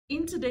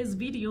In today's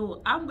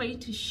video, I'm going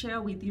to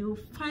share with you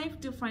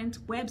 5 different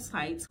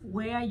websites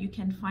where you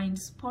can find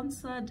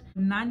sponsored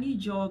nanny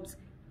jobs,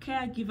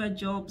 caregiver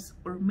jobs,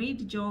 or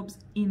maid jobs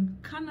in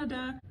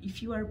Canada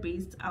if you are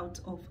based out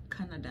of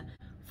Canada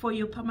for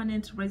your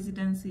permanent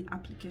residency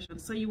application.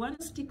 So you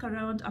want to stick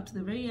around up to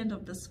the very end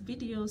of this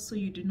video so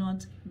you do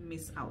not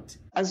miss out.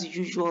 As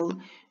usual,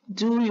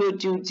 do your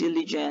due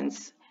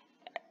diligence.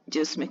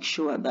 Just make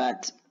sure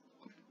that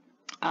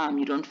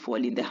you don't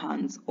fall in the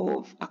hands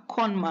of a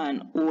con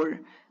man or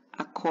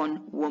a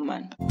con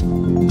woman.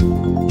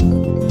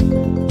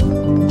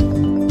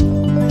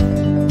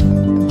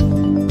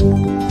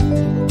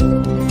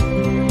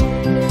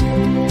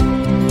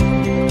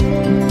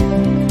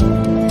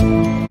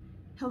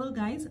 Hello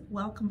guys,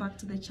 welcome back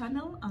to the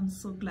channel. I'm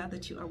so glad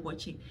that you are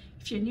watching.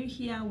 If you're new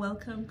here,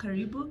 welcome,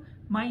 karibu.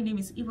 My name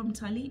is Eva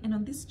Mtali, and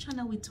on this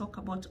channel we talk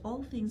about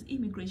all things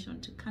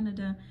immigration to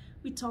Canada.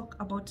 We talk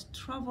about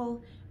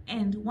travel,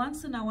 and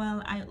once in a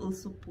while I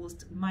also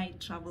post my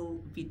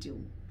travel video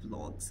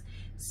vlogs.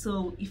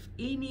 So if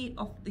any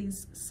of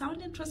these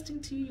sound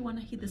interesting to you, you want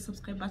to hit the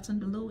subscribe button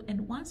below,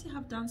 and once you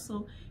have done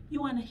so,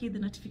 you want to hit the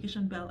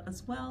notification bell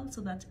as well,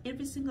 so that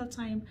every single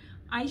time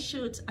I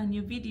shoot a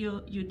new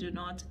video you do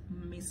not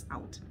miss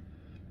out.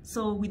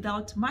 So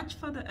without much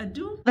further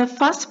ado, the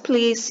first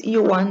place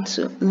you want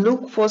to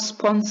look for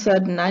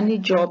sponsored nanny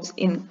jobs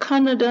in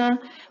Canada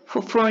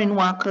for foreign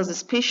workers,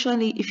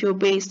 especially if you're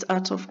based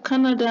out of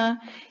Canada,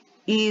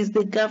 is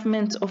the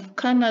Government of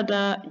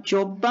Canada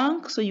Job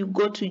Bank. So you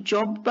go to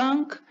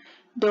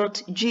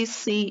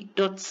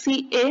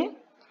jobbank.gc.ca,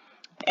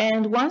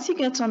 and once you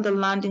get on the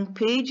landing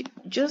page,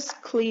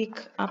 just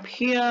click up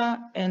here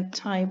and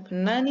type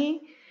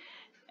nanny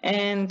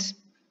and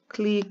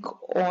click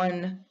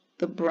on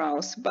the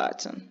browse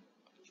button.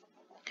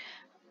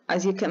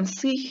 As you can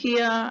see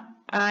here,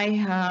 I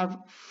have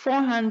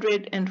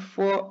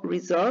 404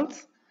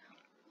 results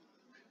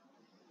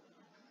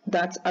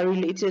that are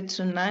related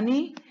to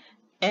nanny,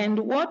 and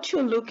what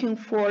you're looking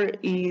for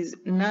is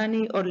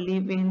nanny or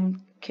live-in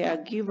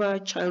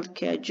caregiver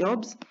childcare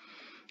jobs,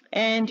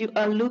 and you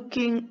are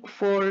looking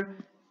for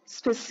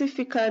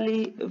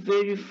specifically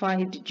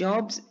verified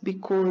jobs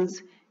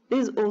because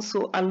there's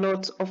also a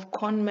lot of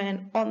con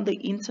men on the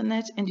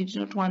internet, and you do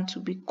not want to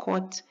be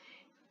caught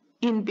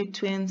in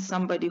between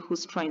somebody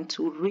who's trying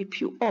to rip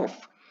you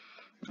off.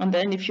 And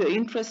then if you're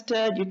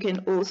interested, you can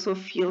also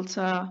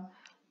filter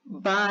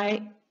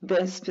by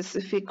the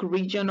specific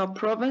region or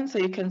province. So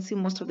you can see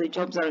most of the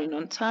jobs are in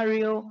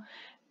Ontario,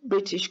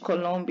 British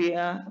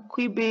Columbia,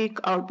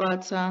 Quebec,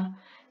 Alberta.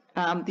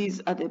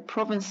 These are the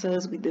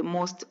provinces with the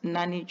most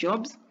nanny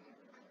jobs.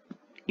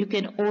 You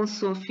can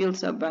also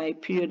filter by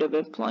period of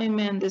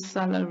employment, the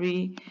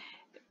salary,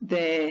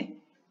 the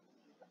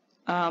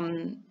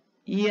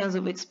years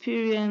of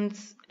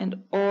experience,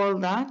 and all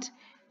that.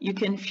 You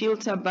can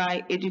filter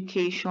by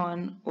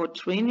education or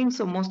training.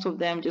 So most of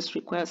them just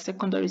require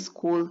secondary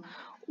school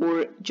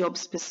or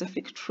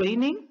job-specific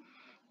training.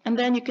 And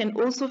then you can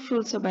also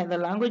filter by the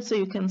language. So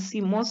you can see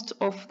most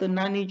of the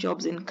nanny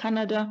jobs in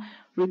Canada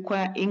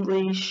require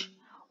English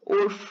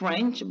or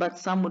French, but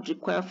some would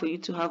require for you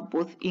to have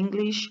both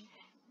English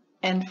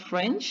and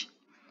French.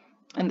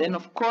 And then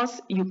of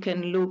course you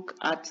can look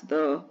at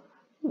the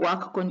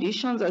work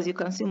conditions. As you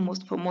can see,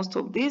 for most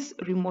of this,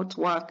 remote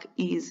work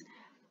is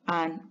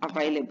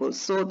unavailable.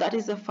 So that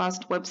is the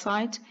first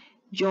website,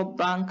 Job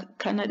Bank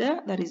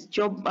Canada. That is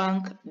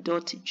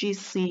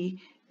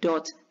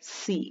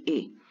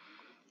jobbank.gc.ca.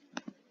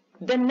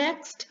 The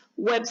next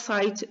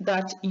website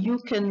that you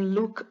can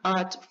look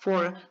at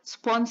for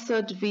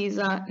sponsored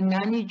visa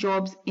nanny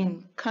jobs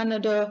in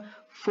Canada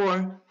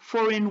for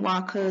foreign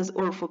workers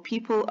or for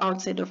people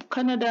outside of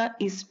Canada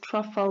is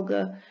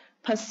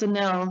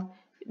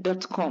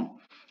trafalgarpersonnel.com.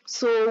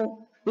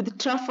 So with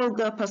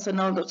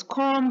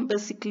trafalgarpersonnel.com,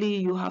 basically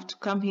you have to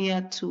come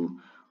here to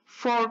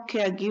for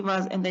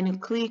caregivers, and then you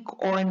click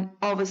on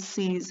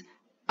overseas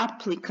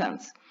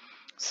applicants.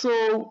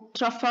 So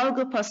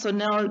Trafalgar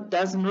Personnel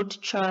does not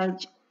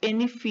charge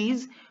any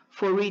fees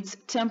for its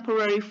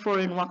temporary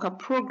foreign worker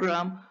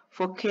program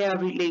for care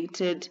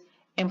related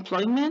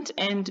employment,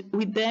 and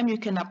with them you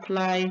can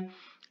apply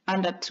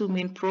under 2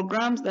 main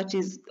programs, that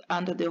is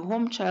under the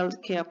Home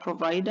Child Care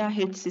Provider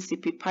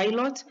HCCP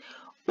pilot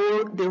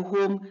or the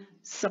Home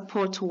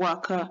Support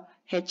Worker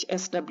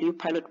HSW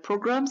pilot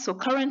program. So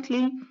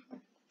currently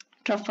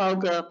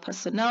Trafalgar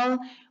Personnel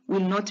will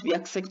not be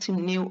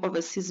accepting new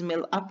overseas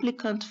male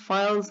applicant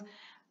files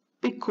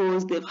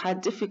because they've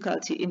had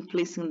difficulty in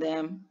placing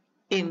them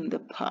in the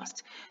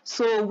past.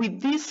 So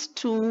with these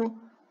 2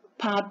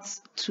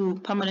 paths to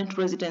permanent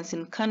residence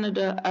in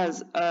Canada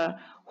as a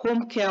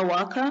home care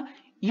worker,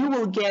 you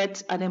will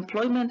get an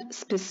employment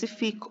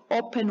specific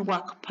open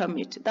work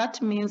permit.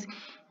 That means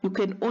you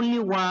can only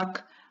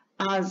work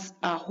as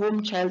a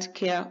home child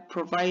care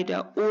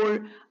provider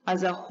or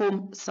as a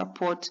home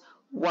support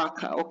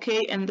worker,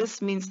 okay? And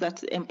this means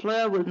that the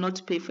employer will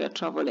not pay for your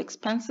travel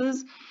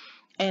expenses,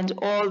 and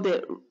all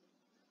the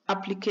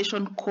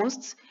application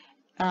costs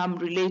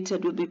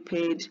related will be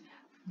paid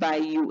by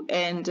you.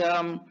 And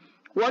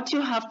What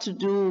you have to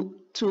do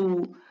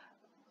to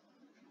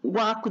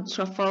work with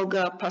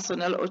Trafalgar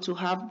personnel or to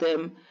have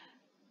them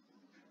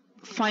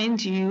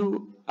find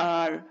you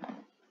a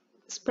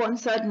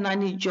sponsored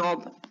nanny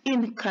job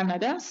in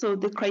Canada. So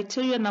the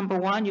criteria number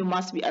one, you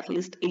must be at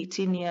least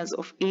 18 years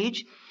of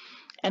age.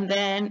 And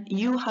then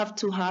you have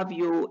to have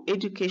your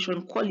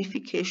education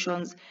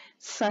qualifications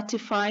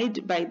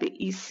certified by the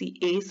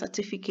ECA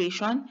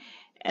certification.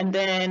 And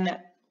then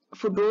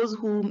for those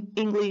whom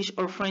English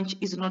or French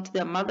is not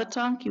their mother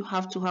tongue, you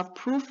have to have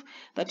proof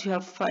that you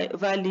have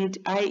valid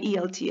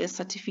IELTS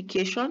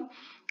certification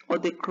or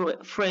the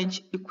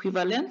French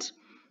equivalent.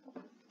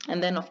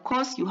 And then, of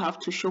course, you have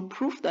to show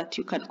proof that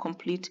you can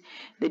complete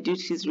the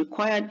duties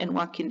required and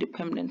work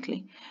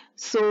independently.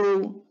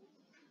 So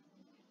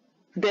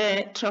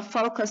the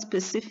Trafalgar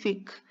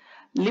specific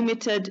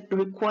limited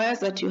requires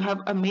that you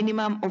have a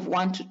minimum of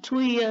 1 to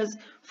 2 years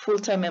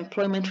full-time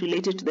employment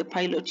related to the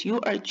pilot you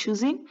are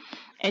choosing,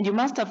 and you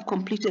must have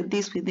completed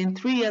this within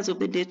 3 years of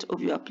the date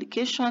of your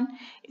application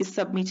is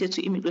submitted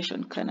to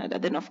Immigration Canada.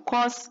 Then, of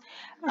course,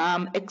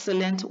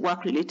 excellent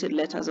work-related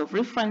letters of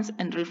reference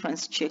and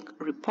reference check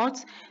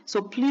reports. So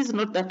please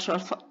note that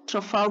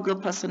Trafalgar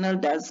personnel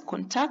does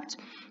contact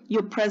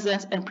your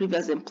present and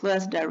previous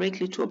employers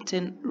directly to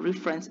obtain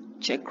reference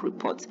check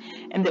reports.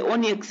 And the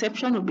only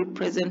exception will be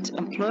present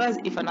employers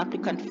if an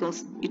applicant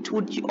feels it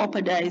would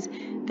jeopardize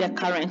their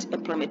current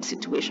employment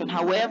situation.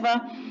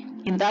 However,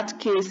 in that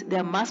case,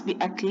 there must be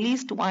at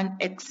least one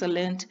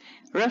excellent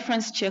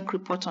reference check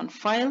report on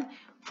file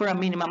for a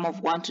minimum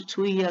of 1 to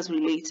 2 years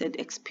related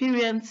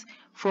experience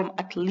from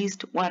at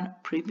least one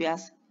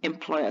previous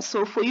employer.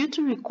 So for you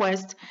to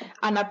request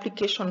an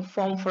application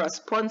form for a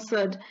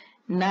sponsored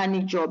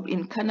nanny job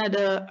in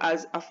Canada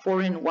as a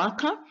foreign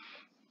worker,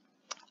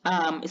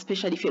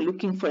 especially if you're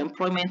looking for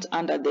employment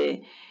under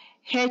the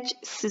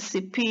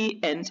HCCP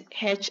and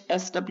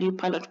HSW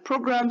pilot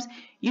programs,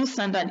 you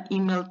send an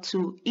email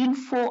to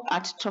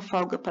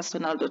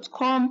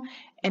info@trafalgarpersonnel.com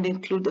and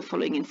include the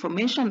following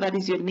information. That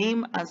is your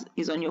name as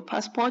is on your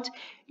passport,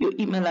 your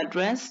email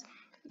address,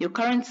 your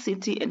current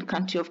city and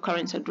country of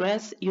current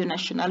address, your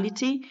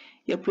nationality,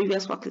 your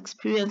previous work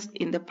experience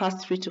in the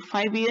past 3 to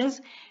 5 years,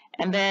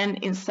 and then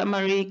in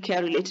summary,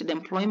 care-related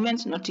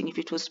employment, noting if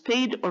it was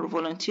paid or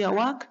volunteer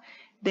work,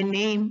 the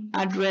name,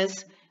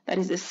 address, that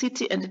is the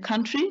city and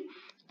country,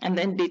 and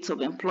then dates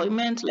of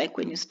employment, like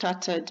when you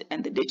started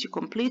and the date you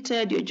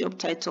completed, your job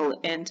title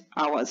and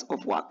hours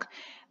of work.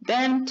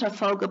 Then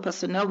Trafalgar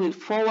personnel will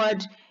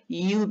forward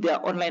you their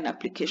online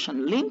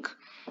application link,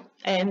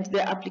 and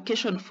the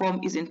application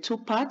form is in 2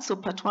 parts. So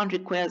part 1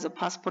 requires a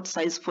passport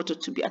size photo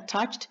to be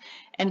attached,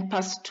 and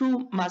part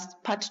 2 must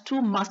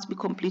be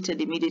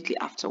completed immediately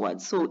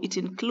afterwards. So it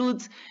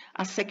includes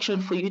a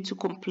section for you to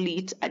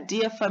complete a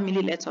Dear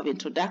Family letter of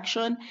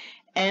introduction,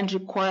 and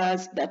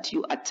requires that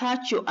you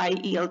attach your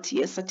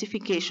IELTS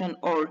certification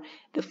or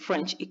the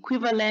French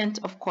equivalent,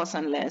 of course,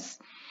 unless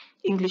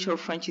English or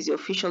French is your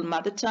official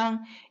mother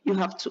tongue. You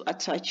have to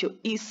attach your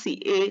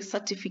ECA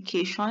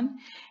certification.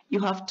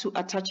 You have to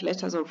attach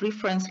letters of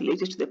reference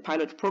related to the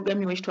pilot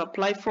program you wish to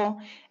apply for,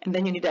 and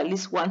then you need at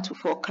least 1 to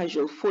 4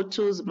 casual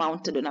photos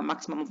mounted on a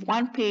maximum of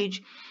 1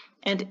 page,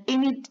 and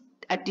any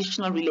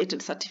additional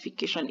related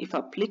certification if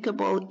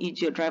applicable,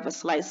 e.g. your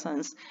driver's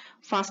license,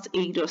 first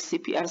aid or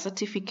CPR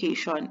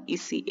certification,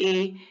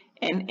 ECA,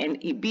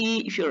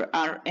 NNEB if you're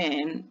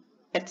RN,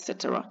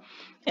 etc.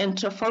 And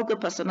Trafalgar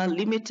Personnel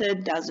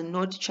Limited does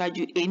not charge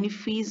you any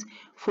fees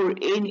for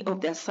any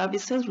of their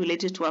services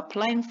related to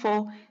applying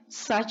for,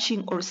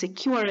 searching, or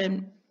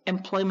securing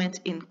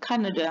employment in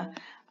Canada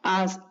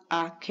as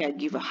a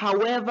caregiver.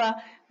 However,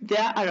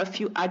 there are a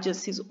few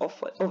agencies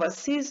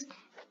overseas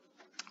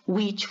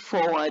which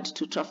forward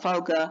to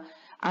Trafalgar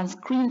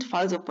unscreened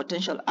files of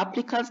potential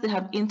applicants they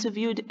have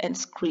interviewed and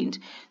screened.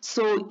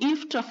 So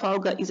if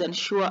Trafalgar is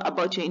unsure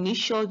about your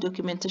initial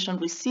documentation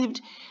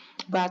received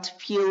but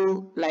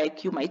feel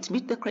like you might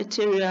meet the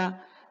criteria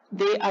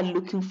they are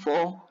looking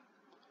for,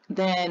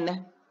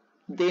 then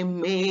they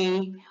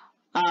may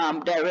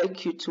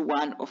direct you to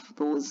one of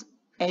those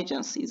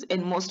agencies,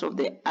 and most of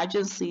the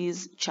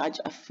agencies charge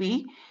a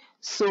fee.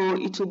 So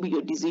it will be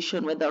your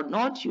decision whether or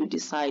not you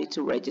decide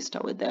to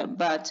register with them.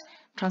 But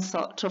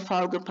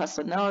Trafalgar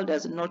Personnel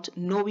does not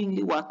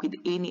knowingly work with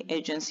any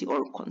agency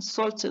or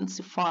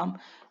consultancy firm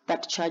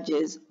that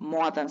charges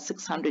more than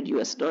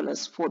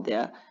 $600 for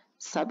their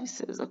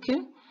services,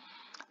 okay?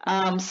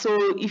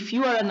 So if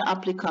you are an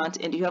applicant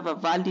and you have a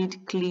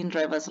valid clean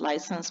driver's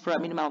license for a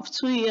minimum of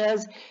 2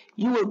 years,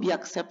 you will be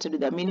accepted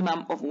with a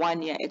minimum of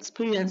 1 year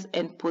experience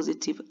and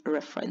positive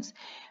reference.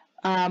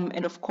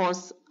 And of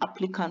course,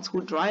 applicants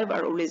who drive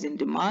are always in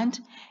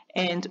demand,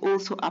 and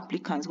also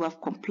applicants who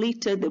have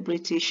completed the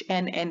British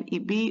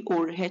NNEB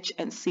or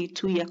HNC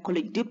 2-year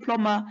college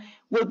diploma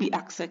will be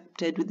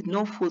accepted with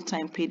no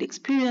full-time paid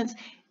experience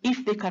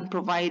if they can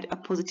provide a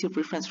positive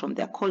reference from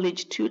their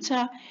college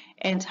tutor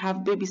and have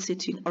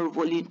babysitting or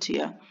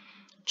volunteer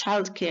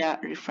childcare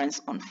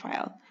reference on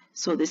file.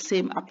 So the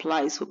same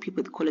applies for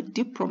people with college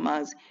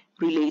diplomas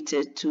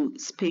related to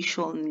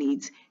special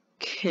needs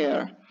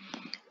care.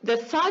 The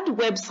third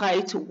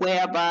website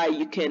whereby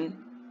you can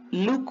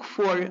look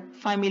for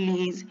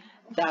families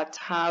that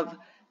have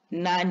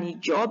nanny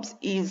jobs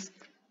is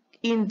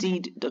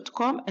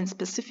indeed.com, and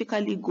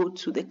specifically go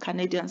to the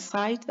Canadian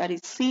site, that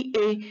is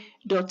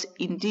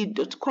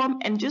ca.indeed.com,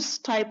 and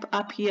just type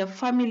up here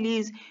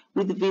families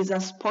with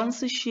visa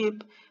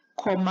sponsorship,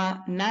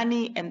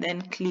 nanny, and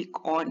then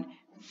click on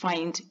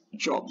find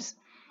jobs.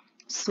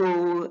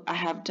 So I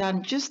have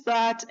done just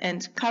that,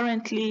 and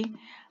currently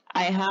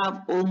I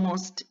have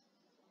almost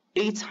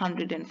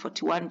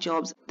 841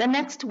 jobs. The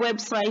next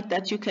website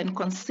that you can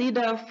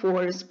consider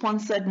for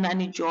sponsored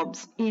nanny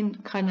jobs in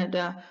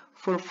Canada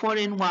for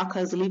foreign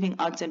workers living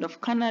outside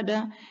of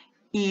Canada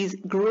is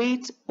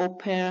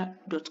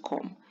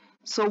greataupair.com.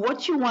 So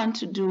what you want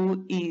to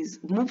do is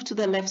move to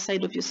the left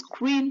side of your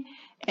screen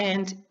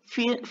and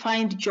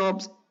find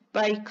jobs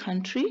by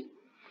country.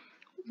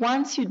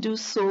 Once you do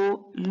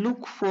so,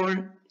 look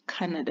for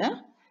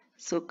Canada.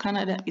 So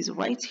Canada is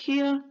right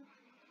here.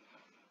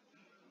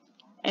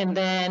 And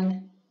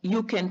then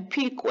you can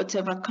pick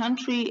whatever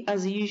country.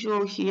 As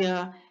usual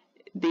here,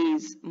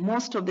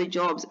 most of the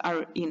jobs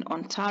are in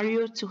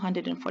Ontario,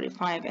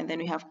 245, and then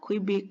we have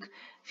Quebec,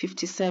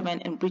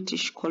 57, and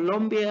British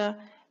Columbia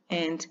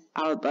and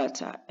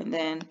Alberta. And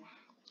then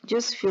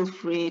just feel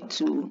free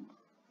to,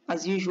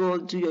 as usual,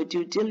 do your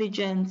due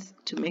diligence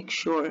to make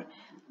sure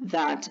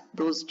that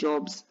those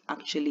jobs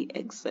actually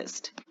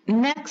exist.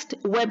 Next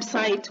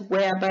website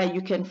whereby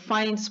you can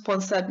find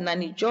sponsored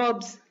nanny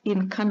jobs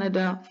in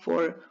Canada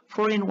for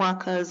foreign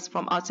workers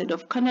from outside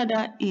of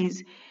Canada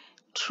is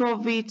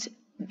trovit.ca.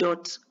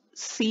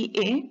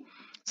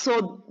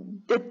 So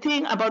the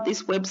thing about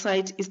this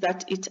website is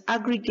that it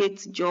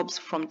aggregates jobs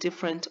from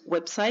different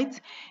websites,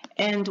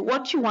 and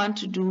what you want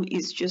to do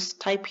is just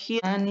type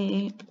here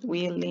nanny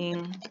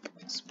willing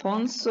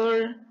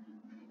sponsor,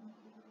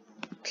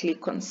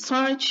 click on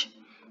search,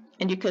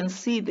 and you can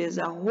see there's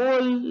a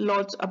whole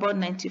lot, about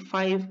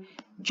 95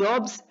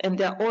 jobs, and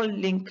they're all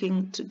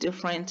linking to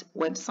different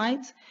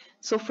websites.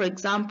 So for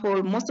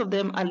example, most of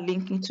them are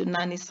linking to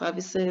nanny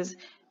services.ca,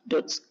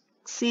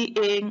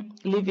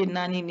 live-in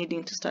nanny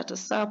needing to start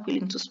us up,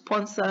 willing to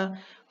sponsor,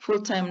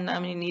 full-time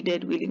nanny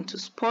needed, willing to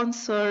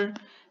sponsor,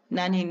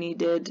 nanny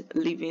needed,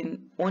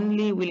 live-in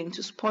only, willing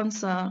to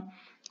sponsor.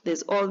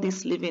 There's all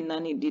this live-in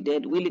nanny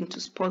needed, willing to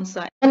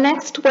sponsor. The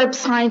next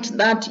website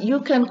that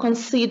you can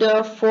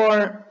consider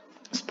for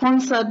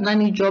sponsored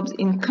nanny jobs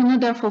in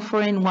Canada for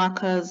foreign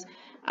workers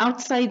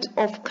outside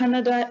of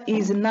Canada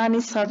is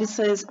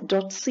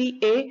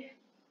nannyservices.ca.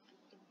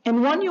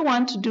 And what you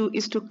want to do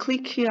is to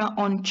click here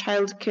on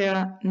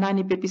childcare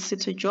nanny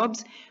babysitter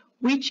jobs,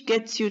 which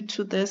gets you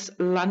to this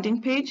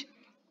landing page.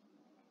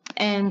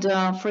 And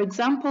for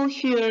example,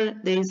 here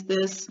there's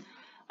this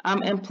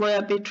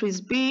employer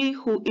Beatrice B,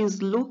 who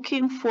is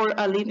looking for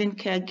a live-in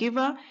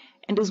caregiver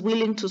and is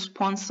willing to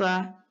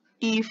sponsor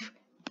if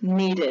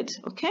needed.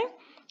 Okay,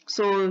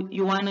 so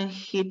you want to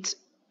hit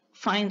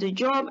find a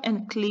job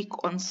and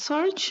click on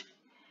search,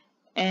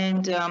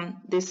 and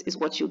this is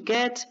what you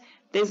get.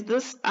 There's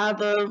this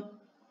other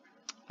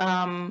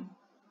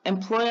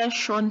employer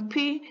Sean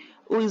P,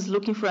 who is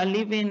looking for a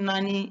live-in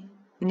nanny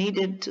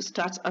needed to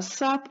start a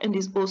SAP and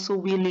is also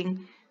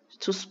willing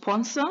to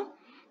sponsor.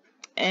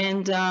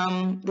 And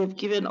they've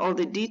given all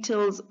the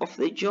details of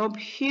the job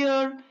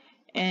here,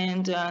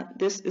 and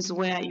this is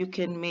where you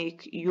can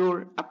make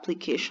your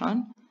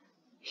application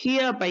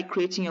here by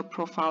creating your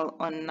profile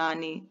on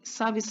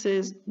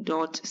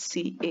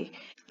nannyservices.ca.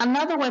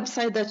 Another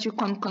website that you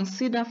can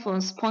consider for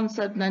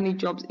sponsored nanny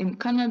jobs in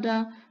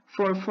Canada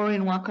for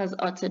foreign workers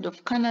outside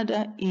of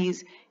Canada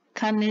is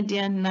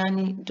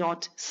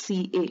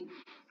canadiannanny.ca.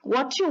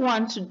 What you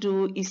want to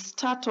do is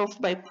start off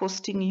by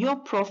posting your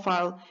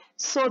profile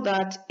so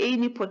that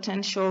any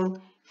potential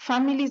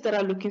families that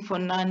are looking for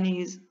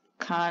nannies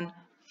can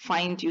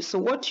find you. So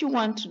what you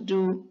want to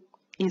do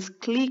is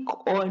click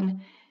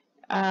on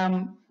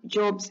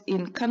jobs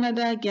in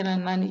Canada, get a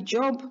nanny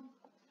job.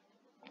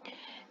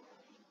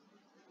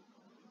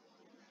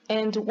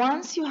 And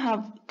once you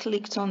have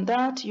clicked on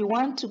that, you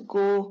want to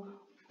go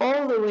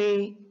all the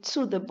way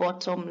to the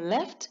bottom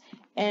left,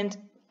 and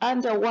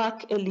under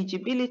work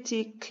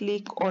eligibility,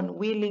 click on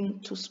willing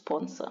to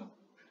sponsor.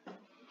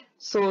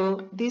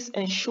 So this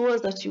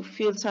ensures that you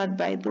filtered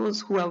by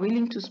those who are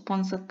willing to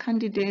sponsor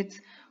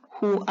candidates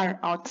who are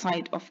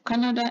outside of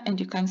Canada, and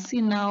you can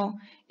see now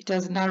it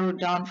has narrowed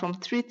down from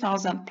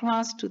 3,000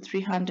 plus to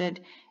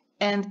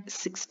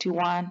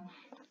 361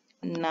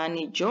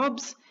 nanny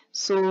jobs.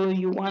 So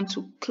you want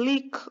to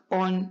click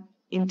on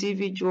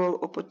individual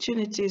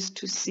opportunities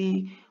to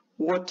see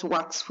what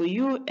works for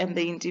you and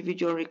the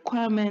individual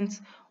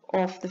requirements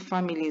of the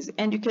families.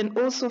 And you can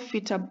also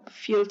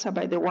filter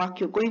by the work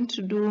you're going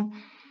to do.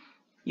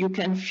 You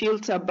can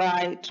filter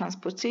by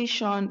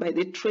transportation, by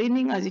the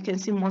training. As you can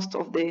see, most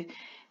of the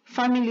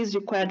families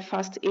required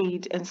first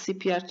aid and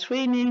CPR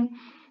training.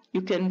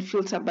 You can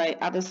filter by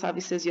other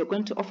services you're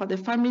going to offer the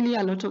family.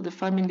 A lot of the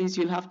families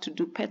you'll have to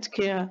do pet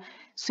care,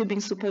 swimming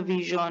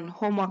supervision,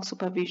 homework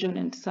supervision,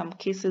 and in some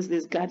cases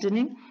there's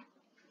gardening.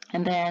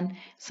 And then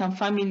some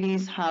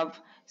families have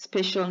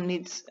special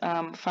needs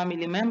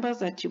family members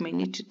that you may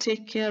need to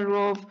take care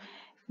of.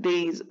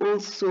 There is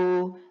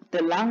also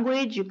the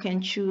language. You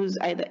can choose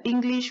either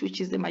English, which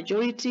is the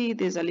majority.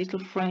 There's a little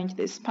French,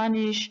 there's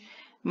Spanish,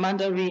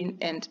 Mandarin,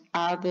 and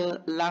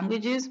other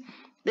languages.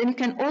 Then you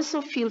can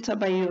also filter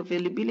by your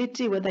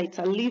availability, whether it's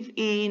a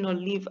live-in or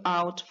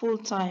live-out,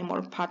 full-time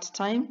or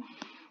part-time.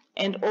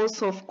 And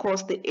also, of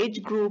course, the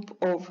age group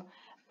of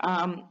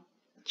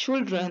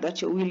children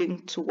that you're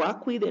willing to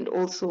work with, and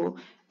also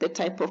the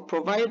type of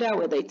provider,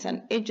 whether it's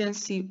an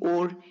agency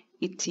or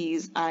it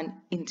is an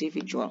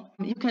individual.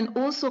 You can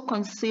also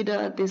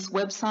consider this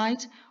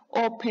website,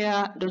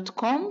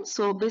 aupair.com.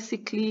 So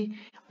basically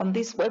on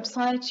this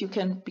website, you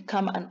can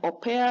become an au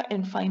pair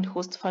and find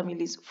host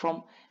families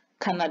from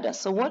Canada.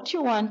 So what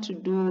you want to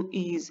do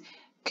is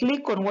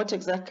click on what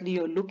exactly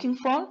you're looking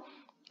for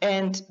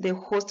and the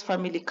host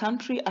family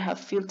country. I have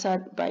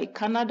filtered by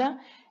Canada.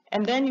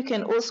 And then you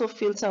can also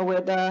filter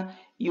whether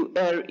you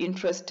are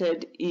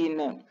interested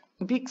in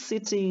big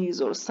cities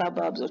or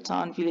suburbs or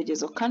town,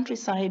 villages or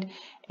countryside.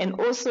 And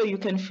also you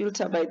can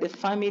filter by the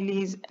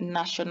family's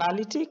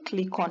nationality.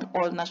 Click on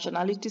all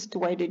nationalities to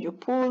widen your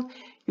pool.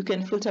 You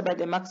can filter by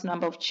the max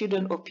number of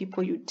children or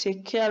people you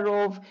take care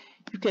of.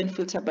 You can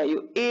filter by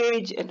your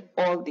age and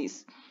all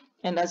this.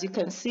 And as you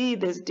can see,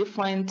 there's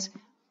different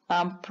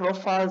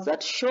profiles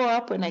that show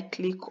up when I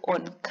click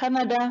on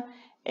Canada,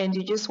 and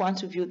you just want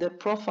to view the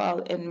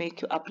profile and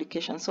make your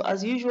application. So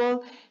as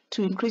usual,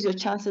 to increase your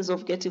chances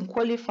of getting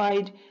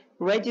qualified,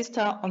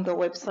 register on the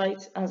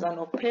website as an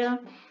au pair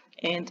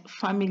and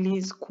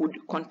families could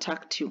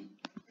contact you.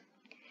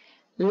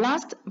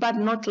 Last but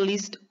not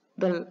least,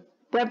 the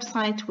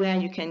website where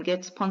you can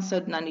get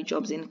sponsored nanny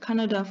jobs in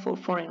Canada for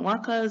foreign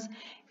workers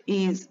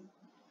is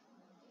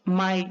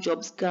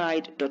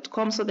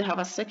myjobsguide.com. So they have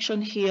a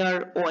section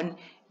here on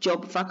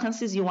job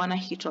vacancies. You want to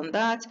hit on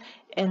that,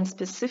 and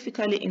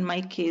specifically in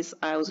my case,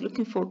 I was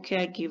looking for a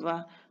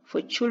caregiver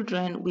for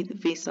children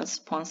with visa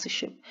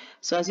sponsorship.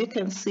 So as you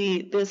can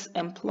see, this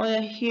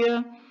employer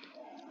here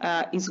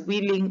is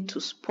willing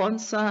to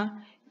sponsor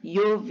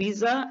your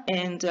visa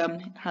and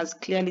has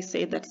clearly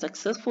said that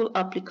successful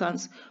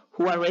applicants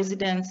who are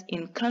residents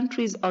in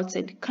countries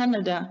outside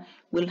Canada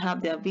will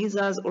have their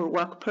visas or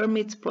work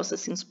permits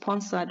processing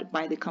sponsored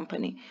by the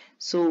company.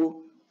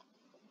 So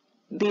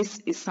this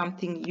is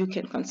something you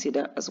can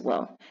consider as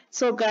well.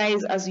 So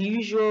guys, as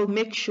usual,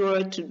 make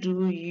sure to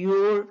do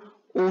your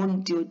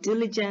own due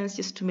diligence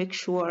just to make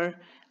sure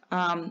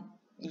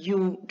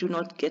you do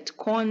not get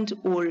conned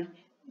or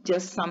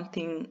just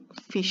something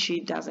fishy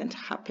doesn't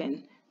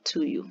happen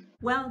to you.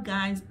 Well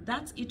guys,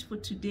 that's it for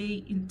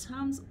today in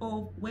terms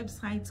of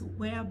websites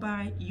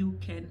whereby you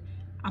can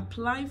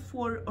apply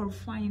for or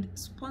find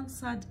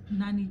sponsored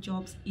nanny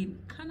jobs in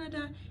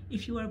Canada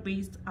if you are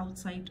based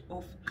outside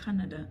of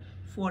Canada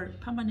for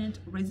permanent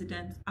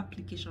residence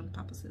application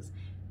purposes.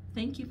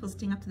 Thank you for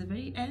staying up to the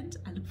very end.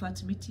 I look forward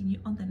to meeting you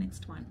on the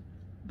next one.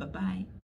 Bye-bye.